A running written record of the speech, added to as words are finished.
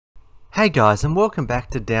Hey guys, and welcome back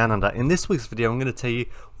to Down Under. In this week's video I'm going to tell you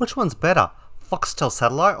which one's better, Foxtel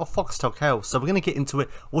satellite or Foxtel cable. So we're going to get into it,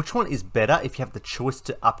 which one is better if you have the choice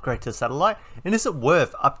to upgrade to satellite, and is it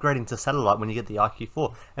worth upgrading to satellite when you get the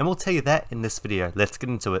IQ4? And we'll tell you that in this video. Let's get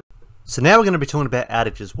into it. So now we're going to be talking about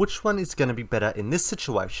outages. Which one is going to be better in this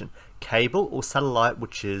situation, cable or satellite,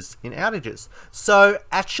 which is in outages? So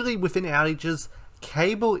actually within outages,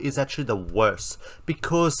 cable is actually the worst,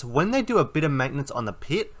 because when they do a bit of maintenance on the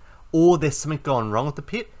pit, or there's something going wrong with the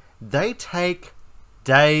pit, they take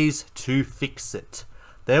days to fix it.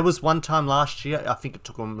 There was one time last year, I think it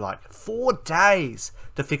took them like 4 days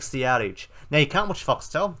to fix the outage. Now you can't watch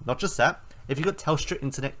Foxtel, not just that. If you've got Telstra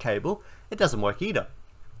internet cable, it doesn't work either.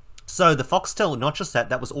 So the Foxtel, not just that,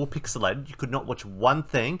 that was all pixelated. You could not watch one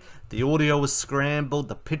thing. The audio was scrambled,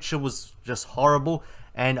 the picture was just horrible.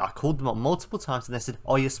 And I called them up multiple times and they said,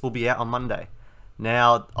 oh yes, we'll be out on Monday.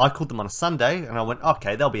 Now, I called them on a Sunday and I went,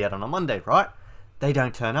 okay, they'll be out on a Monday, right? They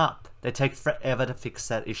don't turn up. They take forever to fix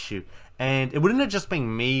that issue. And it wouldn't have just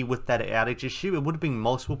been me with that outage issue. It would have been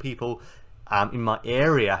multiple people in my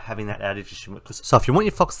area having that outage issue. So if you want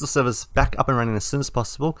your Foxtel service back up and running as soon as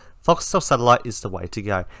possible, Foxtel satellite is the way to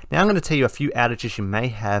go. Now I'm going to tell you a few outages you may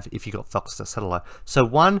have if you got Foxtel satellite. So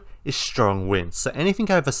one is strong winds. So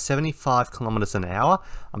anything over 75 kilometers an hour,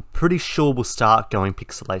 I'm pretty sure will start going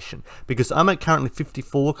pixelation, because I'm at currently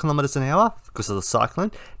 54 kilometers an hour because of the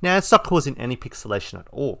cyclone. Now it's not causing any pixelation at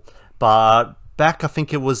all, but back, I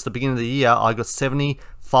think it was the beginning of the year, I got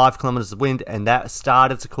 75 kilometers of wind, and that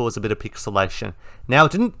started to cause a bit of pixelation. Now,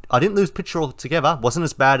 I didn't lose picture altogether. It wasn't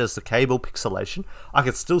as bad as the cable pixelation. I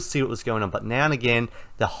could still see what was going on, but now and again,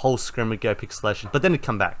 the whole screen would go pixelation, but then it'd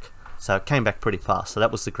come back. So it came back pretty fast. So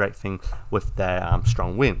that was the great thing with the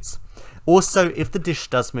strong winds. Also, if the dish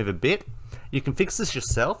does move a bit, you can fix this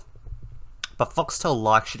yourself. But Foxtel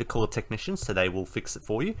likes you to call a technician, so they will fix it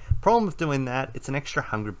for you. Problem with doing that, it's an extra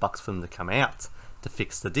 $100 for them to come out to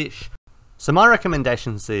fix the dish. So my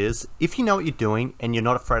recommendations is, if you know what you're doing and you're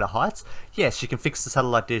not afraid of heights, yes, you can fix the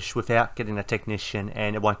satellite dish without getting a technician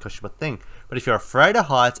and it won't cost you a thing. But if you're afraid of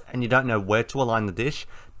heights and you don't know where to align the dish,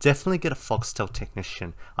 definitely get a Foxtel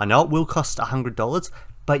technician. I know it will cost $100,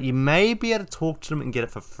 but you may be able to talk to them and get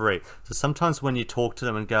it for free. So sometimes when you talk to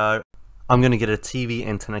them and go, I'm going to get a TV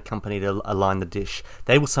antenna company to align the dish,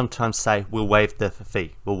 they will sometimes say, we'll waive the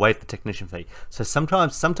fee, we'll waive the technician fee. So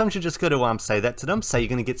sometimes you just got to say that to them, say you're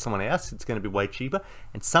going to get someone else, it's going to be way cheaper,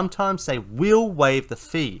 and sometimes they will waive the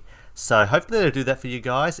fee. So hopefully they'll do that for you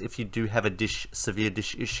guys. If you do have a severe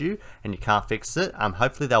dish issue and you can't fix it,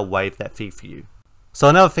 hopefully they'll waive that fee for you. So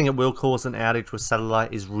another thing that will cause an outage with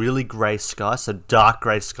satellite is really grey skies. So dark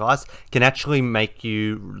grey skies can actually make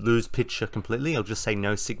you lose picture completely. It'll just say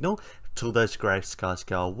no signal till those grey skies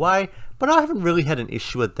go away. But I haven't really had an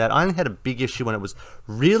issue with that. I only had a big issue when it was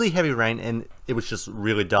really heavy rain and it was just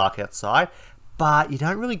really dark outside. But you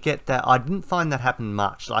don't really get that. I didn't find that happen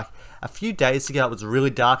much. Like a few days ago, it was really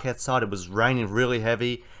dark outside. It was raining really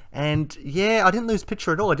heavy. And yeah, I didn't lose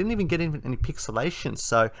picture at all. I didn't even get any pixelation.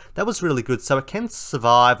 So that was really good. So it can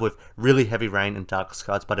survive with really heavy rain and dark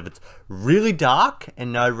skies. But if it's really dark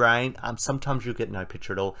and no rain, sometimes you'll get no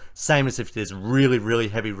picture at all. Same as if there's really, really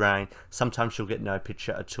heavy rain. Sometimes you'll get no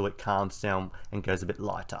picture until it calms down and goes a bit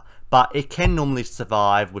lighter. But it can normally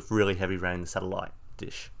survive with really heavy rain in the satellite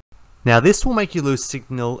dish. Now this will make you lose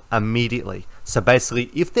signal immediately. So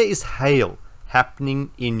basically, if there is hail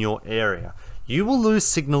happening in your area, you will lose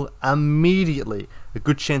signal immediately, a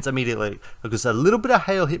good chance immediately, because a little bit of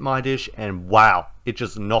hail hit my dish and wow, it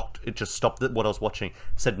just stopped what I was watching, it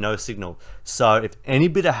said no signal. So if any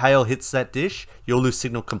bit of hail hits that dish, you'll lose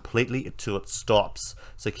signal completely until it stops.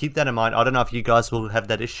 So keep that in mind. I don't know if you guys will have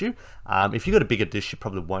that issue. If you've got a bigger dish, you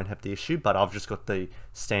probably won't have the issue, but I've just got the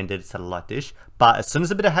standard satellite dish. But as soon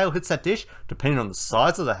as a bit of hail hits that dish, depending on the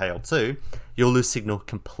size of the hail too, you'll lose signal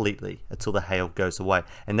completely until the hail goes away.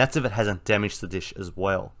 And that's if it hasn't damaged the dish as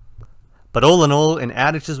well. But all in all, in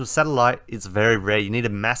outages with satellite, it's very rare. You need a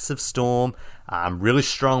massive storm, really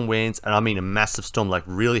strong winds, and I mean a massive storm like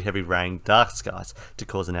really heavy rain, dark skies to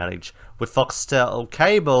cause an outage. With Foxtel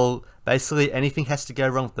cable, basically anything has to go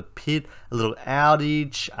wrong with the pit, a little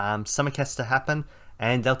outage, something has to happen,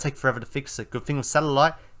 and they'll take forever to fix it. Good thing with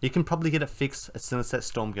satellite, you can probably get it fixed as soon as that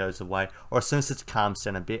storm goes away, or as soon as it calms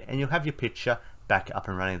down a bit, and you'll have your picture back up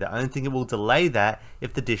and running. The only thing that will delay that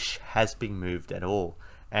if the dish has been moved at all.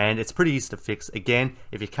 And it's pretty easy to fix. Again,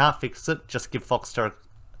 if you can't fix it, just give Foxtel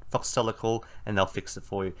a call and they'll fix it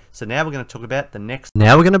for you. So now we're going to talk about the next.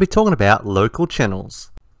 Now we're going to be talking about local channels.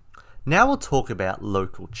 Now we'll talk about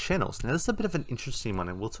local channels. Now this is a bit of an interesting one,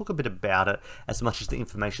 and we'll talk a bit about it as much as the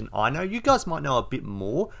information I know. You guys might know a bit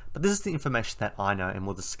more, but this is the information that I know, and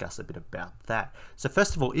we'll discuss a bit about that. So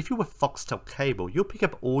first of all, if you're with Foxtel cable, you'll pick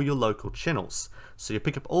up all your local channels. So you'll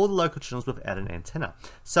pick up all the local channels without an antenna.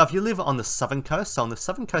 So if you live on the southern coast, so on the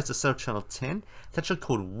southern coast instead of channel 10, it's actually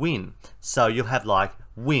called Win. So you'll have like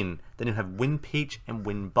Win, then you'll have Win Peach and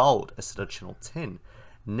Win Bold instead of channel 10.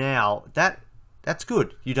 Now that's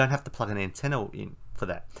good. You don't have to plug an antenna in for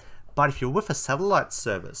that. But if you're with a satellite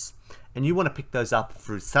service and you want to pick those up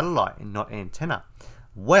through satellite and not antenna,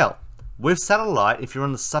 well, with satellite, if you're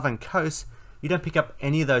on the southern coast, you don't pick up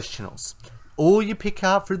any of those channels. All you pick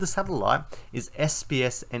up through the satellite is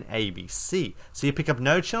SBS and ABC. So you pick up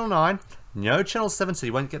no channel 9, no channel 7, so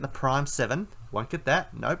you won't get the prime 7, won't get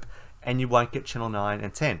that, nope, and you won't get channel 9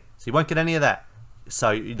 and 10. So you won't get any of that.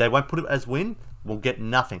 So they won't put it as Win, we'll get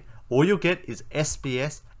nothing. All you'll get is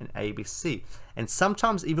SBS and ABC. And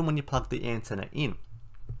sometimes even when you plug the antenna in,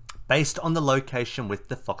 based on the location with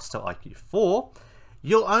the Foxtel IQ4,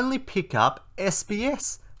 you'll only pick up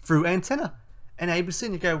SBS through antenna and ABC,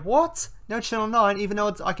 and you go, what? No channel 9, even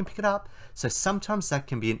though I can pick it up. So sometimes that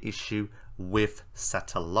can be an issue with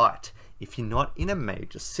satellite if you're not in a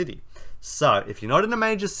major city. So if you're not in a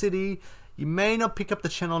major city, you may not pick up the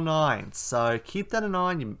channel 9. So keep that in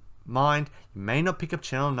mind. You may not pick up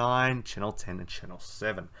channel 9, channel 10, and channel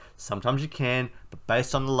 7. Sometimes you can, but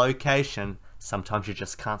based on the location, sometimes you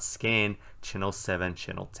just can't scan channel 7,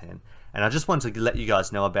 channel 10. And I just wanted to let you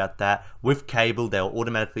guys know about that. With cable, they'll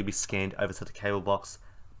automatically be scanned over to the cable box,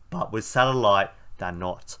 but with satellite, they're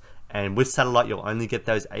not. And with satellite, you'll only get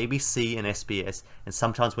those ABC and SBS, and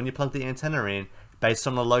sometimes when you plug the antenna in, based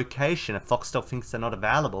on the location, if Foxtel thinks they're not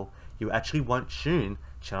available, you actually won't tune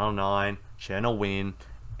channel 9, channel Win,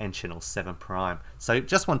 and channel 7 prime. So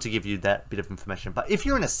just want to give you that bit of information. But if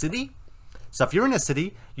you're in a city, so if you're in a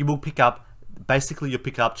city, you will pick up, basically you'll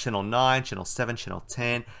pick up channel 9, channel 7, channel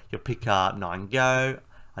 10, you'll pick up 9 Go.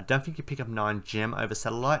 I don't think you pick up 9 Gem over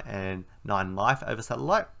satellite and 9 Life over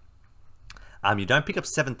satellite. You don't pick up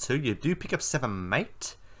 7 2, you do pick up 7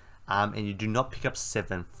 Mate, and you do not pick up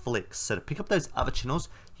 7 Flicks. So to pick up those other channels,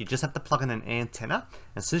 you just have to plug in an antenna.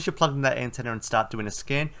 And as soon as you plug in that antenna and start doing a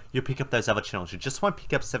scan, you'll pick up those other channels. You just won't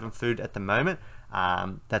pick up 7 Food at the moment.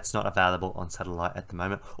 That's not available on satellite at the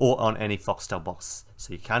moment or on any Foxtel box.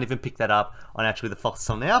 So you can't even pick that up on actually the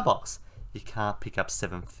Foxtel Now box. You can't pick up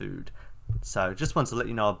 7 Food. So just wanted to let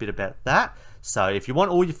you know a bit about that. So if you want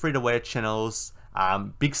all your free-to-air channels,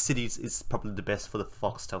 big cities is probably the best for the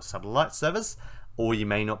Foxtel satellite service, or you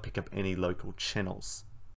may not pick up any local channels.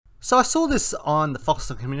 So I saw this on the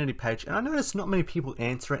Foxtel community page, and I noticed not many people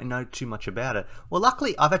answer it and know too much about it. Well,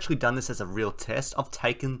 luckily I've actually done this as a real test. I've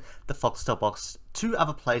taken the Foxtel box to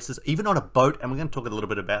other places, even on a boat, and we're going to talk a little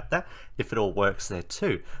bit about that, if it all works there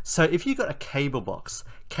too. So if you got a cable box,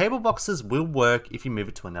 cable boxes will work if you move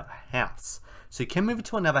it to another house. So you can move it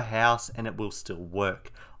to another house and it will still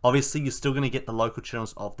work. Obviously, you're still going to get the local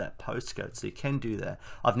channels of that postcode, so you can do that.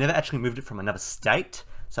 I've never actually moved it from another state.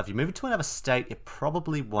 So if you move it to another state, it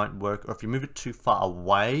probably won't work. Or if you move it too far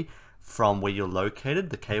away from where you're located,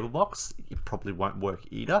 the cable box, it probably won't work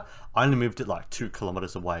either. I only moved it like 2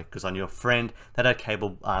 kilometers away because I knew a friend that had a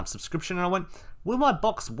cable subscription, and I went, will my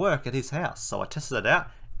box work at his house? So I tested it out,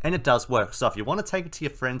 and it does work. So if you want to take it to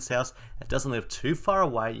your friend's house, it doesn't live too far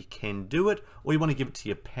away, you can do it. Or you want to give it to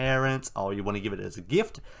your parents, or you want to give it as a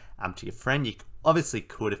gift to your friend, you obviously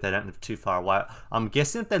could if they don't live too far away. I'm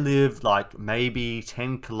guessing if they live like maybe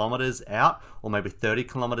 10 kilometers out or maybe 30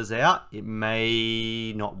 kilometers out, it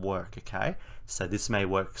may not work, okay? So this may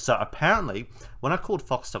work. So apparently, when I called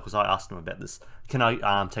Foxtel, because I asked them about this, can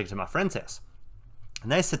I take it to my friend's house?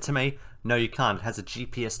 And they said to me, no, you can't. It has a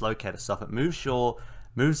GPS locator, so if it moves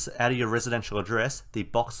out of your residential address, the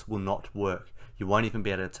box will not work. You won't even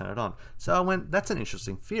be able to turn it on. So I went, that's an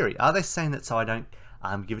interesting theory. Are they saying that so I don't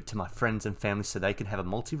give it to my friends and family so they can have a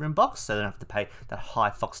multi-room box so they don't have to pay that high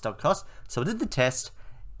Foxtel cost? So I did the test.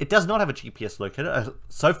 It does not have a GPS locator.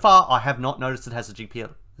 So far, I have not noticed it has a GPS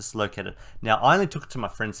locator. Now, I only took it to my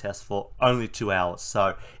friend's house for only 2 hours,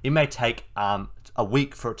 so it may take a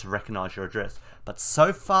week for it to recognize your address. But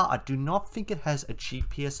so far, I do not think it has a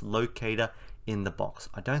GPS locator in the box.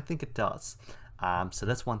 I don't think it does. So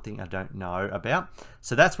that's one thing I don't know about.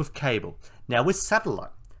 So that's with cable. Now with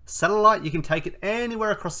satellite, you can take it anywhere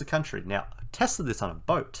across the country. Now tested this on a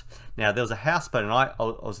boat. Now there was a houseboat and I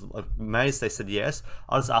was amazed they said yes.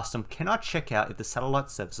 I just asked them, can I check out if the satellite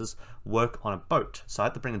services work on a boat? So I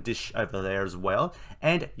had to bring a dish over there as well,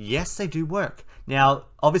 and yes, they do work. Now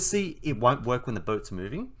obviously it won't work when the boat's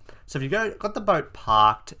moving. So if you got the boat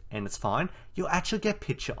parked and it's fine, you'll actually get a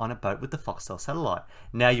picture on a boat with the Foxtel satellite.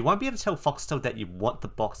 Now you won't be able to tell Foxtel that you want the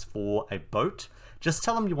box for a boat. Just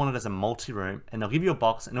tell them you want it as a multi-room and they'll give you a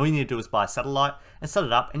box, and all you need to do is buy a satellite and set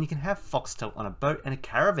it up, and you can have Foxtel on a boat and a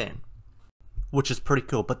caravan, which is pretty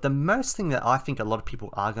cool. But the most thing that I think a lot of people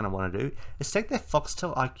are going to want to do is take their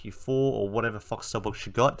Foxtel IQ4 or whatever Foxtel box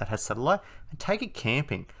you got that has satellite and take it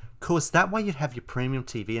camping. Because that way you'd have your premium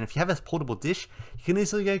TV, and if you have a portable dish, you can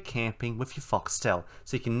easily go camping with your Foxtel.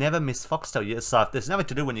 So you can never miss Foxtel. So if there's nothing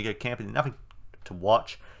to do when you go camping, there's nothing to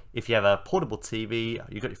watch, if you have a portable TV,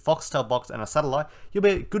 you've got your Foxtel box and a satellite, you'll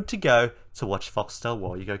be good to go to watch Foxtel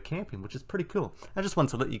while you go camping, which is pretty cool. I just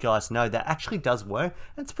wanted to let you guys know that actually does work,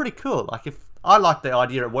 and it's pretty cool. Like, if I like the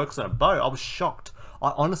idea it works on a boat, I was shocked.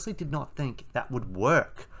 I honestly did not think that would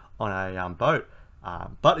work on a boat.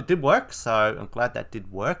 But it did work, so I'm glad that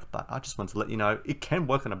did work. But I just wanted to let you know it can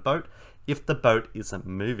work on a boat if the boat isn't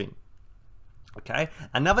moving. Okay,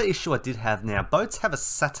 another issue I did have now, boats have a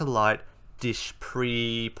satellite dish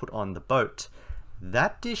put on the boat.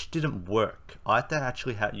 That dish didn't work. I had to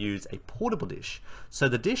actually use a portable dish. So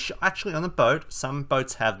the dish actually on the boat, some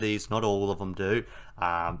boats have these, not all of them do.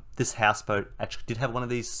 This houseboat actually did have one of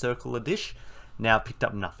these circular dish. Now it picked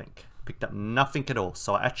up nothing. Picked up nothing at all.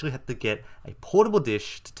 So I actually had to get a portable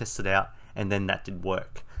dish to test it out, and then that did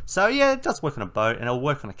work. So yeah, it does work on a boat, and it'll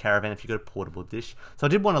work on a caravan if you've got a portable dish. So I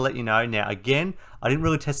did want to let you know. Now again, I didn't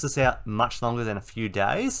really test this out much longer than a few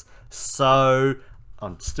days, so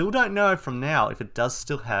I still don't know from now if it does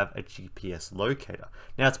still have a GPS locator.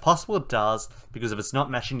 Now it's possible it does, because if it's not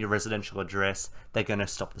matching your residential address, they're going to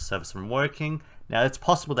stop the service from working. Now it's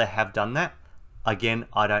possible they have done that. Again,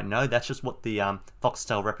 I don't know. That's just what the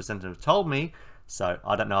Foxtel representative told me. So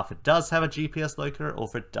I don't know if it does have a GPS locator or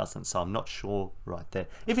if it doesn't. So I'm not sure right there.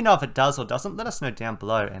 If you know if it does or doesn't, let us know down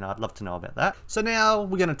below, and I'd love to know about that. So now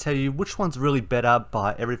we're going to tell you which one's really better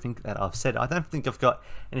by everything that I've said. I don't think I've got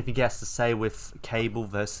anything else to say with cable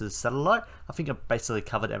versus satellite. I think I've basically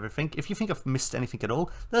covered everything. If you think I've missed anything at all,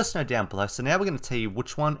 let us know down below. So now we're going to tell you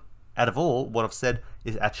which one out of all what I've said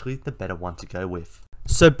is actually the better one to go with.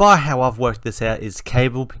 So by how I've worked this out is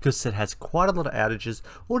cable, because it has quite a lot of outages,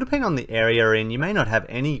 or depending on the area, and you may not have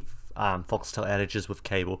any Foxtel outages with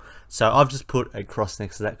cable. So I've just put a cross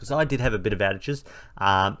next to that, because I did have a bit of outages,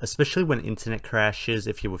 especially when internet crashes.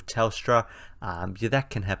 If you're with Telstra, yeah, that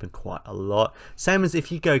can happen quite a lot. Same as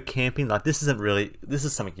if you go camping. Like, this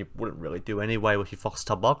is something you wouldn't really do anyway with your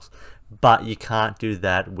Foxtel box, but you can't do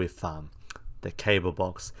that with the cable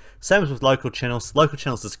box. Same as with local channels. Local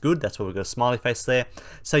channels is good. That's why we've got a smiley face there.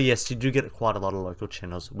 So yes, you do get quite a lot of local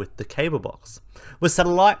channels with the cable box. With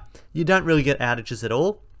satellite, you don't really get outages at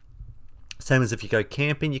all. Same as if you go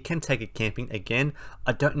camping, you can take it camping. Again,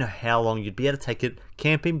 I don't know how long you'd be able to take it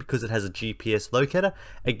camping because it has a GPS locator.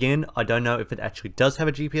 Again, I don't know if it actually does have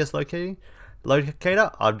a GPS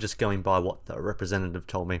locator. I'm just going by what the representative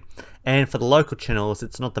told me. And for the local channels,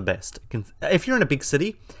 it's not the best. If you're in a big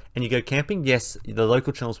city and you go camping, yes, the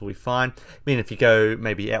local channels will be fine. I mean, if you go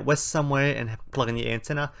maybe out west somewhere and plug in your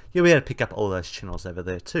antenna, you'll be able to pick up all those channels over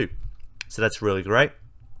there too. So that's really great.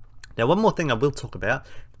 Now, one more thing I will talk about,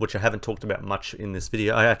 which I haven't talked about much in this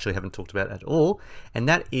video, I actually haven't talked about at all, and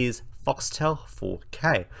that is Foxtel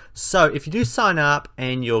 4K. So if you do sign up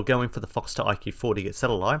and you're going for the Foxtel IQ4 to get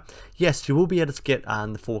satellite, yes, you will be able to get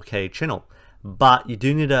the 4K channel, but you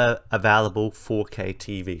do need a available 4K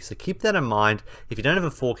TV. So keep that in mind. If you don't have a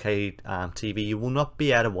 4K TV, you will not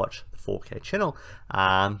be able to watch the 4K channel.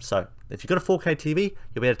 So if you've got a 4K TV,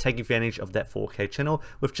 you'll be able to take advantage of that 4K channel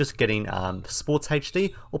with just getting Sports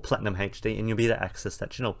HD or Platinum HD, and you'll be able to access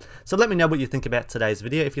that channel. So let me know what you think about today's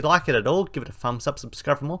video. If you like it at all, give it a thumbs up,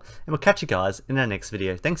 subscribe for more, and we'll catch you guys in our next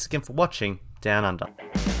video. Thanks again for watching Down Under.